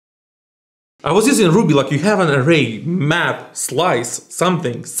I was using Ruby like you have an array, map, slice,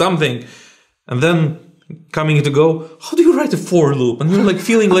 something, and then coming into Go, how do you write a for loop? And you're like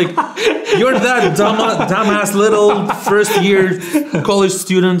feeling like you're that dumbass little first year college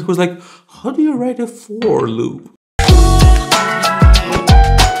student who's like, how do you write a for loop?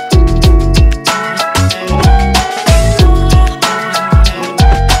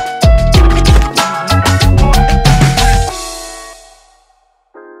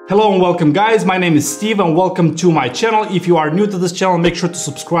 Hello and welcome guys, my name is Steve and welcome to my channel. If you are new to this channel, make sure to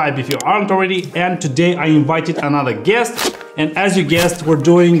subscribe if you aren't already. And today I invited another guest, and as you guessed, we're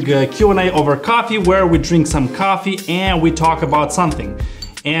doing a Q&A over coffee where we drink some coffee and we talk about something.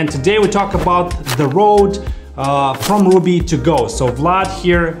 And today we talk about the road from Ruby to Go. So Vlad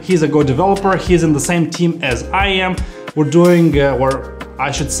here, he's a Go developer, he's in the same team as I am. We're doing,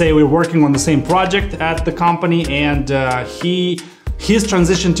 I should say we're working on the same project at the company, and his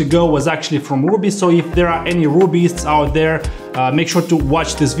transition to Go was actually from Ruby. So if there are any Rubyists out there, make sure to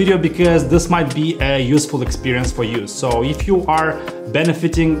watch this video because this might be a useful experience for you. So if you are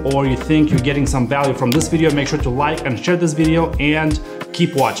benefiting or you think you're getting some value from this video, make sure to like and share this video and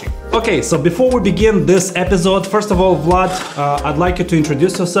keep watching. Okay, so before we begin this episode, first of all, Vlad, I'd like you to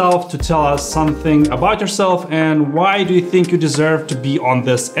introduce yourself, to tell us something about yourself and why do you think you deserve to be on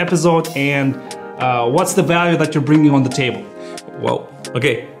this episode, and what's the value that you're bringing on the table? Well,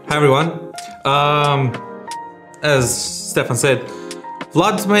 okay, hi everyone. As Stefan said,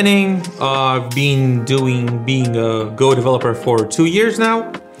 Vlad's my name. I've been being a Go developer for 2 years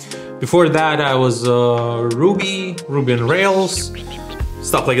now. Before that, I was Ruby and Rails,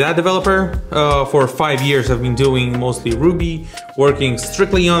 stuff like that developer. For 5 years, I've been doing mostly Ruby, working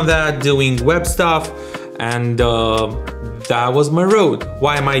strictly on that, doing web stuff, and that was my road.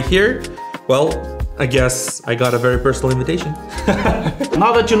 Why am I here? Well, I guess I got a very personal invitation.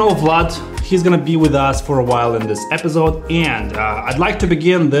 Now that you know Vlad, he's gonna be with us for a while in this episode, and I'd like to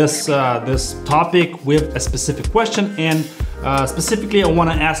begin this topic with a specific question, and specifically I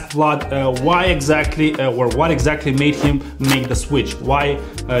want to ask Vlad why exactly or what exactly made him make the switch. Why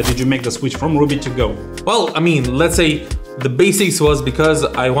did you make the switch from Ruby to Go? Well, I mean, let's say the basics was because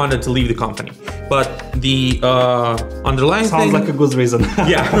I wanted to leave the company, but the underlying sounds like a good reason.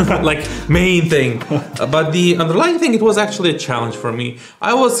 Yeah, like main thing. But the underlying thing, it was actually a challenge for me.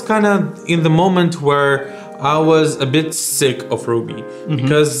 I was kind of in the moment where I was a bit sick of Ruby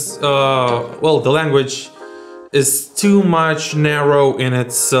because, well, the language is too much narrow in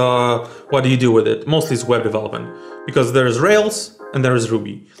its what do you do with it? Mostly it's web development because there's Rails and there is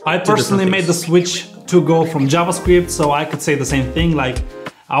Ruby. I personally made the switch to Go from JavaScript, so I could say the same thing. Like,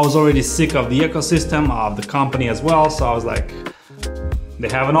 I was already sick of the ecosystem of the company as well, so I was like, they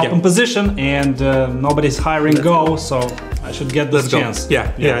have an open position and nobody's hiring Go, so I should get this chance. Yeah,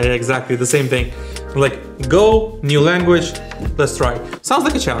 exactly, the same thing. Like, Go, new language, let's try. Sounds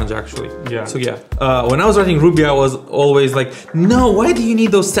like a challenge, actually. Yeah. So yeah, when I was writing Ruby, I was always like, no, why do you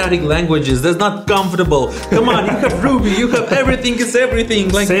need those static languages? That's not comfortable. Come on, you have Ruby, you have everything is everything.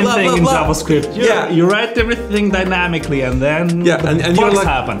 Like, same blah, thing blah, in blah. JavaScript. You write everything dynamically, and then and bugs you're like,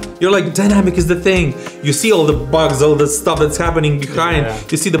 happen. You're like, dynamic is the thing. You see all the bugs, all the stuff that's happening behind.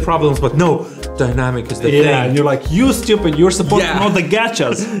 You see the problems, but no, dynamic is the thing. Yeah, and you're like, you stupid, you're supposed to know the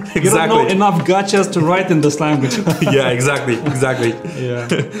gotchas. Exactly. You don't know enough gotchas to write in this language. Yeah, exactly. Yeah.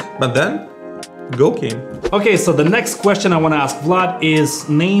 But then, Go came. Okay, so the next question I want to ask Vlad is,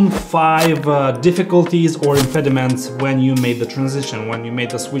 name 5 difficulties or impediments when you made the transition, when you made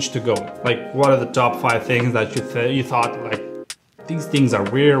the switch to Go. Like, what are the top 5 things that you thought, like, these things are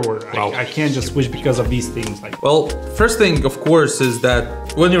weird, or I can't just switch because of these things? Like, well, first thing, of course, is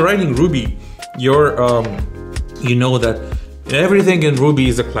that when you're writing Ruby, you're, you know that everything in Ruby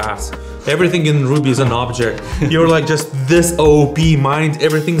is a class. Everything in Ruby is an object. You're like just this OOP mind,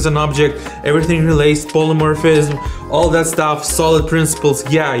 everything's an object, everything relates, polymorphism, all that stuff, solid principles,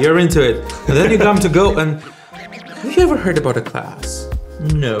 yeah, you're into it. And then you come to Go and, have you ever heard about a class?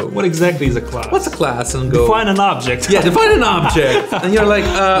 No. what exactly is a class? What's a class in Go? Define an object. Yeah, define an object. And you're like,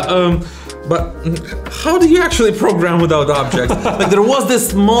 but how do you actually program without objects? Like, there was this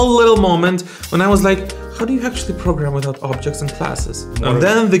small little moment when I was like, how do you actually program without objects and classes? And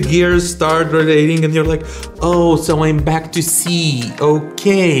then the gears start rotating and you're like, oh, so I'm back to C,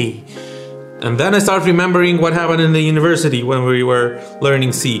 okay. And then I start remembering what happened in the university when we were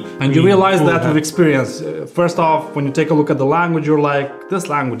learning C. And you realize that with experience. First off, when you take a look at the language, you're like, this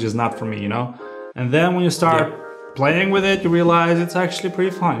language is not for me, you know? And then when you start playing with it, you realize it's actually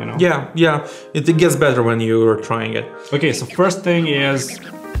pretty fun, you know? Yeah, it gets better when you're trying it. Okay, so first thing is,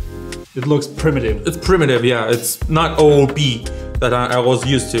 it looks primitive. It's primitive, yeah. It's not OOP that I was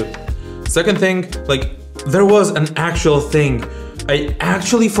used to. Second thing, like there was an actual thing. I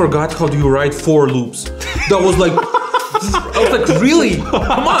actually forgot how do you write for loops. That was like, I was like, really?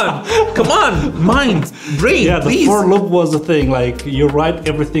 Come on, mind, brain, Yeah, please. the for loop was the thing. Like you write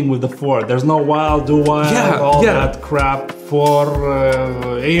everything with the for. There's no while, do while, all that crap.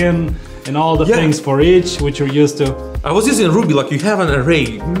 For, in, and all the things for each, which you're used to. I was using Ruby like you have an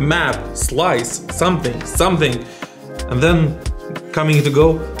array, map, slice, something, and then coming to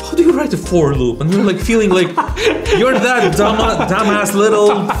Go, how do you write a for loop? And you're like feeling like you're that dumbass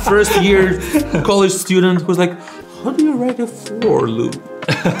little first year college student who's like, how do you write a for loop?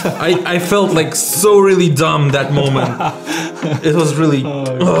 I felt like so really dumb that moment. It was really.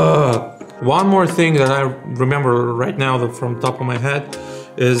 One more thing that I remember right now that from top of my head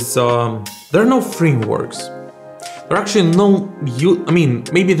is there are no frameworks. There are actually no, I mean,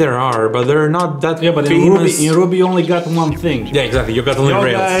 maybe there are, but they're not that but famous. in Ruby you only got one thing. Yeah, exactly, you got only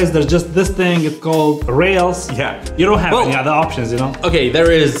Rails. Guys, there's just this thing, it's called Rails. Yeah. You don't have any other options, you know? Okay, there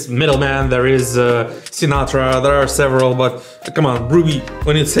is Middleman, there is Sinatra, there are several, but come on, Ruby,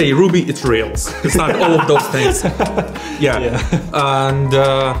 when you say Ruby, it's Rails. It's not all of those things. Yeah. And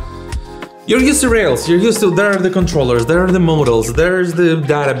you're used to Rails, you're used to, there are the controllers, there are the modals, there's the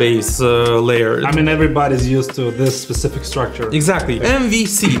database layer. I mean, everybody's used to this specific structure. Exactly.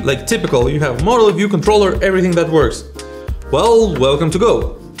 MVC, like typical, you have model, view, controller, everything that works. Well, welcome to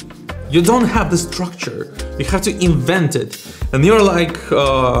Go. You don't have the structure, you have to invent it. And you're like,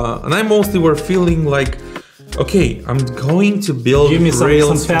 and I mostly were feeling like, okay, I'm going to build Give me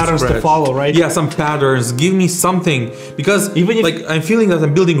Rails some patterns to follow, right? Yeah, some patterns. Give me something, because even if, like I'm feeling that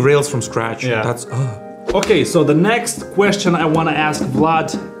I'm building Rails from scratch. Yeah. That's. Okay, so the next question I want to ask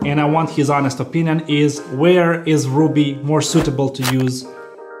Vlad, and I want his honest opinion, is where is Ruby more suitable to use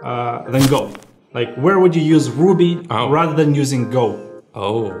than Go? Like, where would you use Ruby rather than using Go?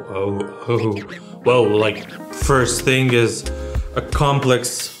 Well, like first thing is a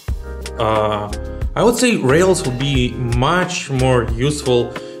complex. I would say Rails would be much more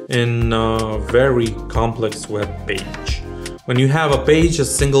useful in a very complex web page. When you have a page, a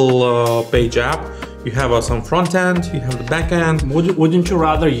single page app, you have some front end, you have the back end. Wouldn't you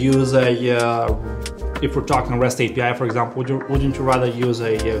rather use a, if we're talking REST API, for example, wouldn't you rather use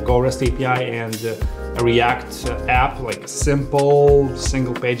a Go REST API and a React app, like a simple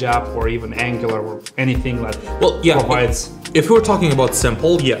single page app, or even Angular or anything that provides? If we're talking about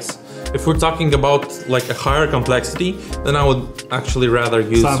simple, yes. If we're talking about like a higher complexity, then I would actually rather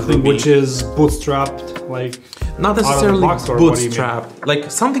use something Ruby. Which is bootstrapped, like not necessarily bootstrapped,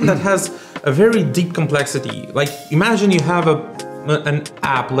 like something that has a very deep complexity. Like imagine you have an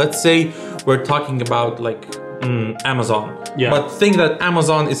app. Let's say we're talking about like Amazon. Yeah. But think that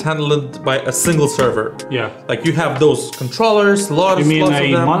Amazon is handled by a single server. Yeah. Like you have those controllers, lots of them. You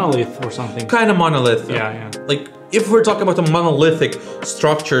mean a monolith or something? Kind of monolith. Yeah. Like if we're talking about a monolithic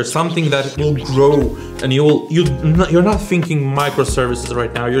structure, something that will grow, and you're not thinking microservices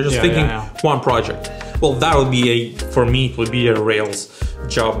right now. You're just thinking one project. Well, that would be for me, it would be a Rails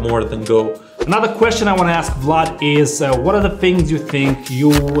job more than Go. Another question I want to ask Vlad is, what are the things you think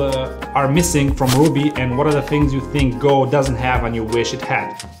you are missing from Ruby, and what are the things you think Go doesn't have and you wish it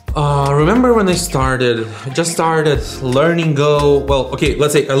had? Remember when I just started learning Go. Well, okay,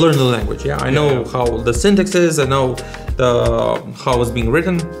 let's say I learned the language. Yeah, I know how the syntax is, I know how it's being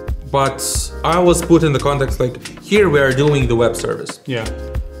written, but I was put in the context like, here we are doing the web service. Yeah.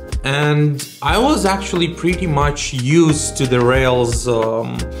 And I was actually pretty much used to the Rails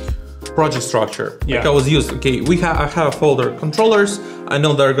project structure. Yeah. Like I was used, okay, I have a folder controllers, I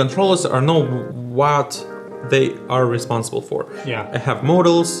know there are controllers, I know what they are responsible for. Yeah. I have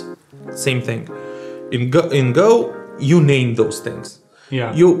modals, same thing. In Go, you name those things.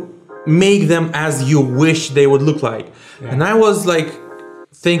 Yeah. You make them as you wish they would look like. Yeah. And I was like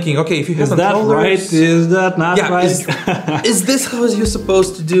thinking, okay, if you have controllers, is that right? Is that not right? Is this how you're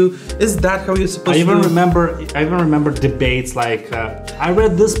supposed to do? Is that how you're supposed to do? I even remember debates like, I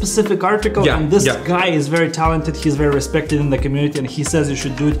read this specific article and this guy is very talented, he's very respected in the community, and he says you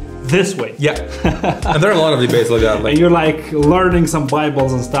should do it this way. Yeah. And there are a lot of debates like that. Like, and you're like learning some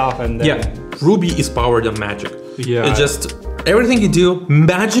Bibles and stuff, and then, Ruby is powered on magic. Yeah. It just, everything you do,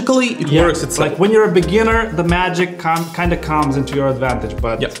 magically it works itself. Like when you're a beginner, the magic kind of comes into your advantage,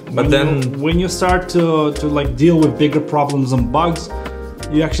 but when you start to like deal with bigger problems and bugs,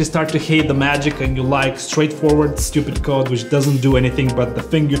 you actually start to hate the magic, and you like straightforward, stupid code which doesn't do anything but the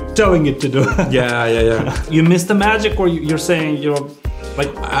thing you're telling it to do. Yeah. You miss the magic, or you're saying you're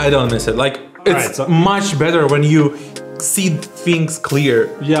like, I don't miss it. Like it's much better when you see things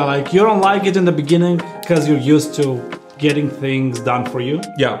clear. Yeah, like you don't like it in the beginning because you're used to getting things done for you.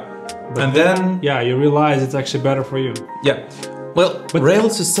 Yeah. But and then yeah, you realize it's actually better for you. yeah. Well, but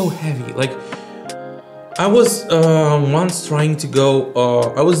Rails is so heavy. Like, I was once trying to go.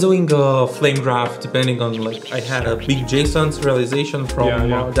 I was doing a flame graph, depending on like I had a big JSON serialization from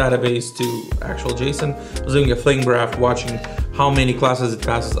database to actual JSON. I was doing a flame graph, watching how many classes it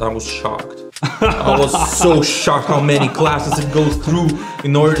passes. I was shocked. I was so shocked how many classes it goes through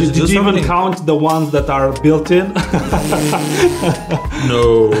in order to do something. Did you even count the ones that are built in?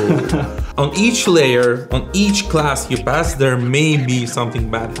 No. On each layer, on each class you pass, there may be something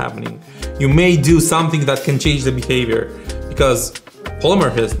bad happening. You may do something that can change the behavior because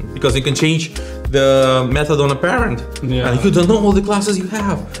polymorphism, because you can change the method on a parent, and you don't know all the classes you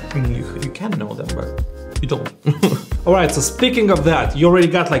have. I mean, you can know them, but you don't. All right, so speaking of that, you already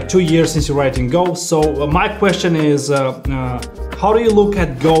got like 2 years since you're writing Go. So my question is, how do you look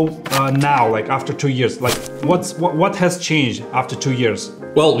at Go now, like after 2 years? Like what has changed after 2 years?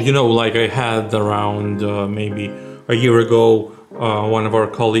 Well, you know, like I had around maybe a year ago, one of our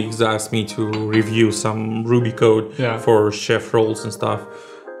colleagues asked me to review some Ruby code for chef roles and stuff.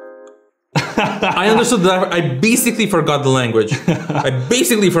 I understood that. I basically forgot the language. I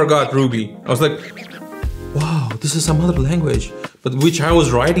basically forgot Ruby. I was like, wow, this is some other language, but which I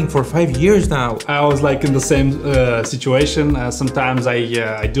was writing for 5 years now. I was like in the same situation. Sometimes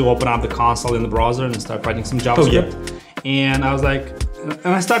I do open up the console in the browser and start writing some JavaScript. And I was like,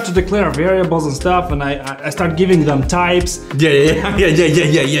 and I start to declare variables and stuff, and I start giving them types.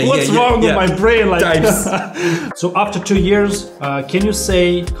 What's wrong with my brain? Like types. So after 2 years, can you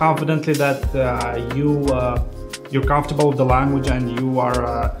say confidently that you're comfortable with the language and you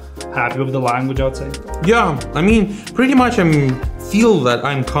are happy with the language, I would say? Yeah, I mean, pretty much I feel that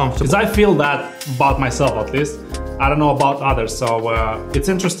I'm comfortable. Because I feel that about myself, at least. I don't know about others, so it's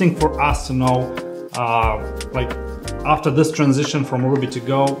interesting for us to know, like, after this transition from Ruby to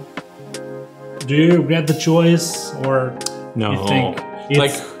Go, do you regret the choice, or no? You think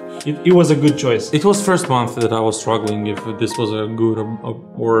it was a good choice? It was first month that I was struggling if this was a good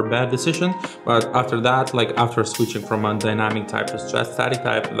or a bad decision, but after that, like after switching from a dynamic type to static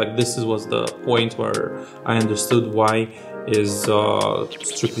type, like this was the point where I understood why is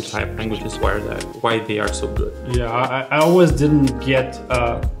strictly typed languages why they are so good. Yeah, I always didn't get.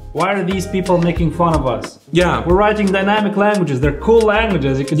 Why are these people making fun of us? Yeah. We're writing dynamic languages. They're cool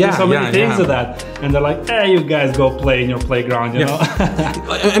languages. You can do so many things with that. And they're like, hey, you guys go play in your playground, you know?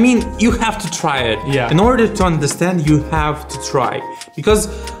 I mean, you have to try it. Yeah. In order to understand, you have to try. Because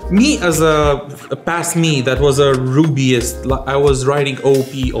me as a past me that was a Rubyist, I was writing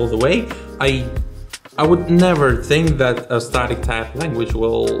OP all the way. I would never think that a static type language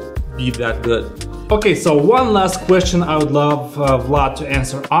will be that good. Okay, so one last question I would love Vlad to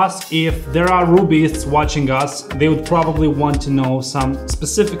answer us. If there are Rubyists watching us, they would probably want to know some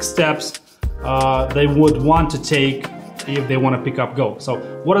specific steps they would want to take if they want to pick up Go. So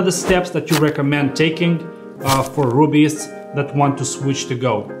what are the steps that you recommend taking for Rubyists that want to switch to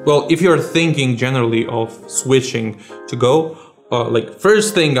Go? Well, if you're thinking generally of switching to Go, like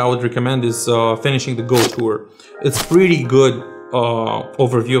first thing I would recommend is finishing the Go tour. It's pretty good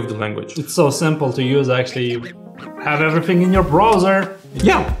overview of the language. It's so simple to use, actually. You have everything in your browser.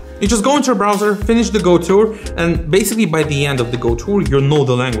 Yeah, you just go into your browser, finish the Go tour, and basically by the end of the Go tour, you know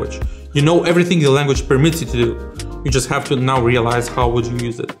the language. You know everything the language permits you to do. You just have to now realize how would you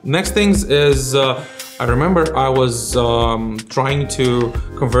use it. Next things is, I remember I was trying to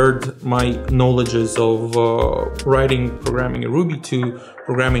convert my knowledges of writing programming in Ruby to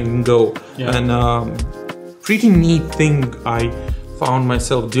programming in Go. Yeah. And pretty neat thing I found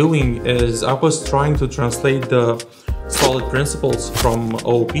myself doing is I was trying to translate the solid principles from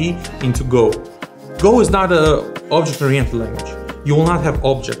OOP into Go. Go is not an object-oriented language. You will not have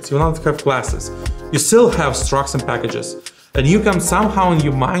objects, you will not have classes. You still have structs and packages. And you can somehow in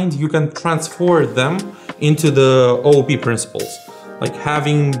your mind, you can transform them into the OOP principles. Like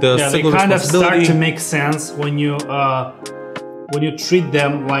having the single responsibility. They kind of start to make sense when you treat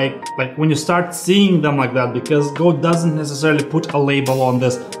them like when you start seeing them like that, because Go doesn't necessarily put a label on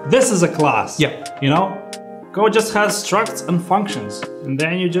this. This is a class. Yeah. You know? Go just has structs and functions, and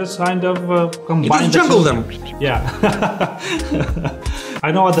then you just kind of combine. You just jungle them. Yeah.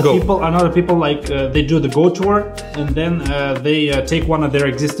 I know other people like they do the Go tour, and then they take one of their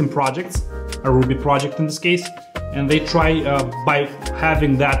existing projects, a Ruby project in this case, and they try by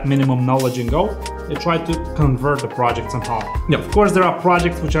having that minimum knowledge in Go, they try to convert the project somehow. Yeah. Of course, there are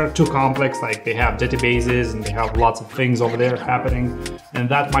projects which are too complex, like they have databases and they have lots of things over there happening, and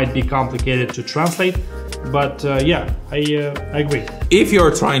that might be complicated to translate. But yeah, I agree. If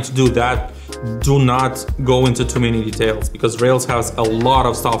you're trying to do that, do not go into too many details because Rails has a lot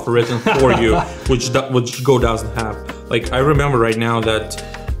of stuff written for you, which Go doesn't have. Like I remember right now that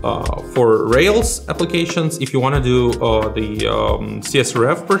for Rails applications, if you want to do the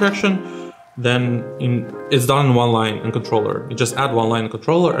CSRF protection, then it's done in one line in controller. You just add one line in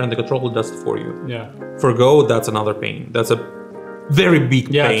controller and the controller does it for you. Yeah. For Go, that's another pain. That's a very big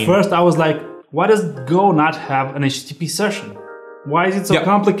pain. Yeah, at first I was like, why does Go not have an HTTP session? Why is it so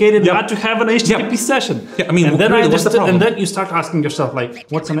complicated not to have an HTTP session? Yeah, I mean, and then really, I what's the understood, problem? and then you start asking yourself, like,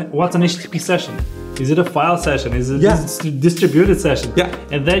 what's an HTTP session? Is it a file session? Is it a distributed session? Yeah.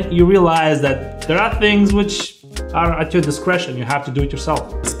 And then you realize that there are things which are at your discretion. You have to do it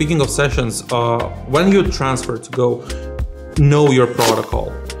yourself. Speaking of sessions, when you transfer to Go, know your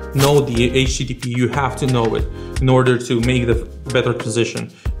protocol. Know the HTTP, you have to know it in order to make the better transition.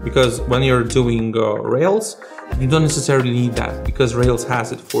 Because when you're doing Rails, you don't necessarily need that because Rails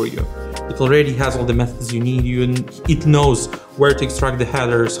has it for you. It already has all the methods you need. It knows where to extract the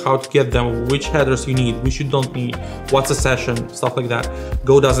headers, how to get them, which headers you need, which you don't need, what's a session, stuff like that.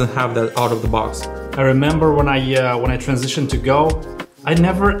 Go doesn't have that out of the box. I remember when I transitioned to Go, I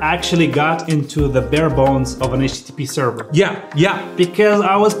never actually got into the bare bones of an HTTP server. Yeah. Because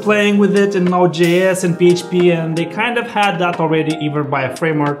I was playing with it in Node.js and PHP, and they kind of had that already, either by a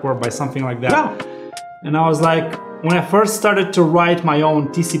framework or by something like that. Yeah. And I was like, when I first started to write my own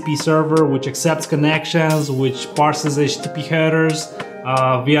TCP server, which accepts connections, which parses HTTP headers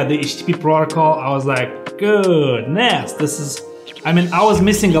via the HTTP protocol, I was like, goodness, this is... I mean, I was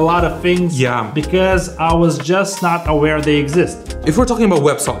missing a lot of things because I was just not aware they exist. If we're talking about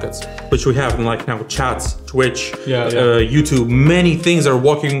WebSockets, which we have in like now chats, Twitch, YouTube, many things are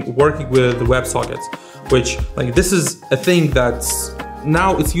working with the WebSockets, which like this is a thing that's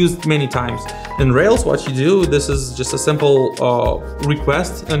now it's used many times. In Rails, what you do, this is just a simple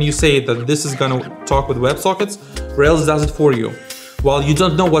request and you say that this is gonna talk with WebSockets. Rails does it for you. While you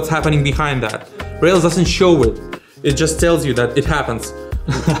don't know what's happening behind that. Rails doesn't show it. It just tells you that it happens.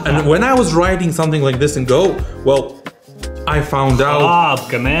 And when I was writing something like this in Go, well, I found out...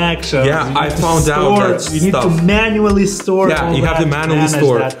 connections. Yeah, I found out that you need to manually store. Yeah, you have to manually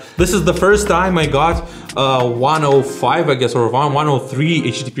store. This is the first time I got 105, I guess, or 103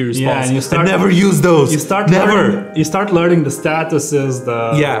 HTTP response. Yeah, and you start, I never use those. You start learning the statuses,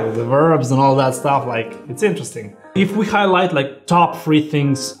 the verbs, and all that stuff. Like, it's interesting. If we highlight like top 3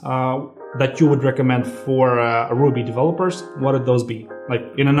 things that you would recommend for Ruby developers, what would those be? Like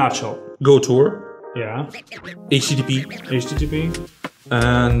in a nutshell. Go tour. Yeah. HTTP.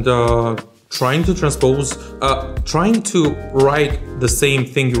 And trying to transpose, trying to write the same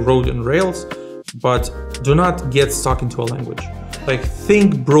thing you wrote in Rails, but do not get stuck into a language. Like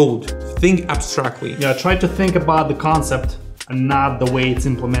think broad, think abstractly. Yeah, try to think about the concept and not the way it's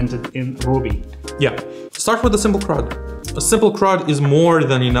implemented in Ruby. Yeah, start with a simple CRUD. A simple CRUD is more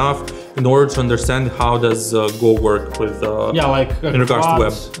than enough in order to understand how does Go work with in regards to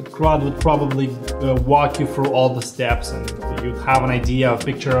web. A CRUD would probably walk you through all the steps and you'd have an idea, a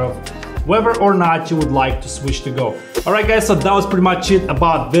picture of whether or not you would like to switch to Go. Alright guys, so that was pretty much it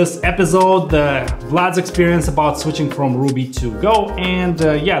about this episode, Vlad's experience about switching from Ruby to Go, and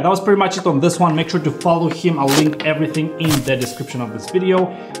yeah, that was pretty much it on this one. Make sure to follow him, I'll link everything in the description of this video.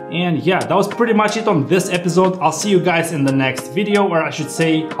 And yeah, that was pretty much it on this episode. I'll see you guys in the next video, or I should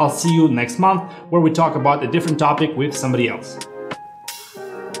say, I'll see you next month, where we talk about a different topic with somebody else.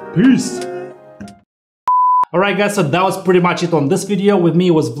 Peace! Alright guys, so that was pretty much it on this video. With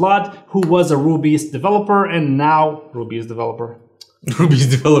me was Vlad, who was a Rubyist developer and now Rubyist developer. Rubyist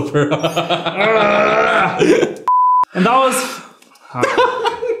developer. And that was...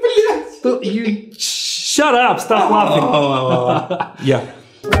 You shut up, stop laughing. Yeah.